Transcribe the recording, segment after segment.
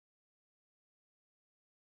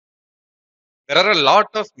There are a lot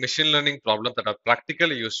of machine learning problems that are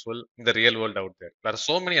practically useful in the real world out there. There are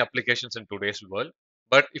so many applications in today's world,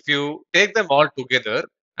 but if you take them all together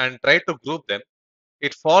and try to group them,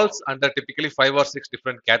 it falls under typically 5 or 6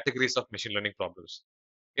 different categories of machine learning problems.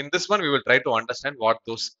 In this one, we will try to understand what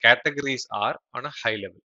those categories are on a high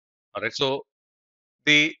level. All right. So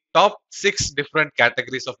the top 6 different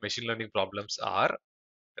categories of machine learning problems are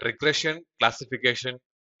regression, classification,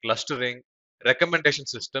 clustering, recommendation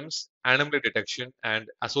systems, anomaly detection, and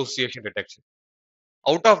association detection.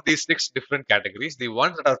 Out of these 6 different categories, the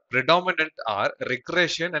ones that are predominant are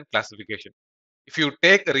regression and classification. If you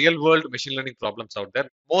take real world machine learning problems out there,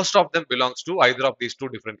 most of them belongs to either of these 2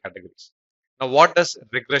 different categories. Now, what does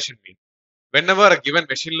regression mean? Whenever a given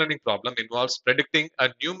machine learning problem involves predicting a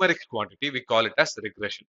numeric quantity, we call it as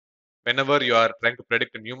regression. Whenever you are trying to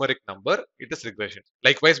predict a numeric number, it is regression.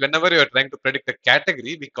 Likewise, whenever you are trying to predict a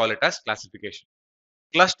category, we call it as classification.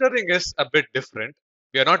 Clustering is a bit different.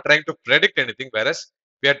 We are not trying to predict anything, whereas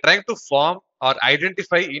we are trying to form or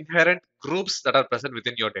identify inherent groups that are present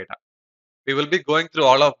within your data. We will be going through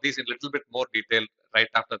all of these in a little bit more detail right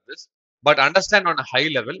after this. But understand on a high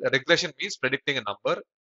level, regression means predicting a number,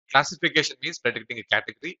 classification means predicting a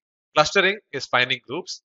category, clustering is finding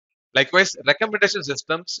groups. Likewise, recommendation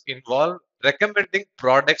systems involve recommending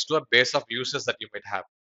products to a base of users that you might have.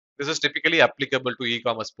 This is typically applicable to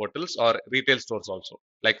e-commerce portals or retail stores also.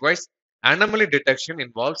 Likewise, anomaly detection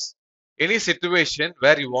involves any situation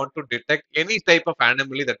where you want to detect any type of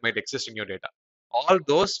anomaly that might exist in your data. All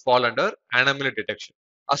those fall under anomaly detection.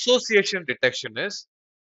 Association detection is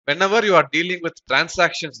whenever you are dealing with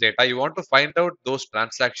transactions data, you want to find out those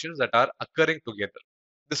transactions that are occurring together.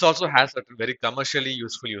 This also has certain very commercially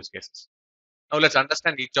useful use cases. Now let's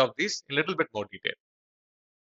understand each of these in a little bit more detail.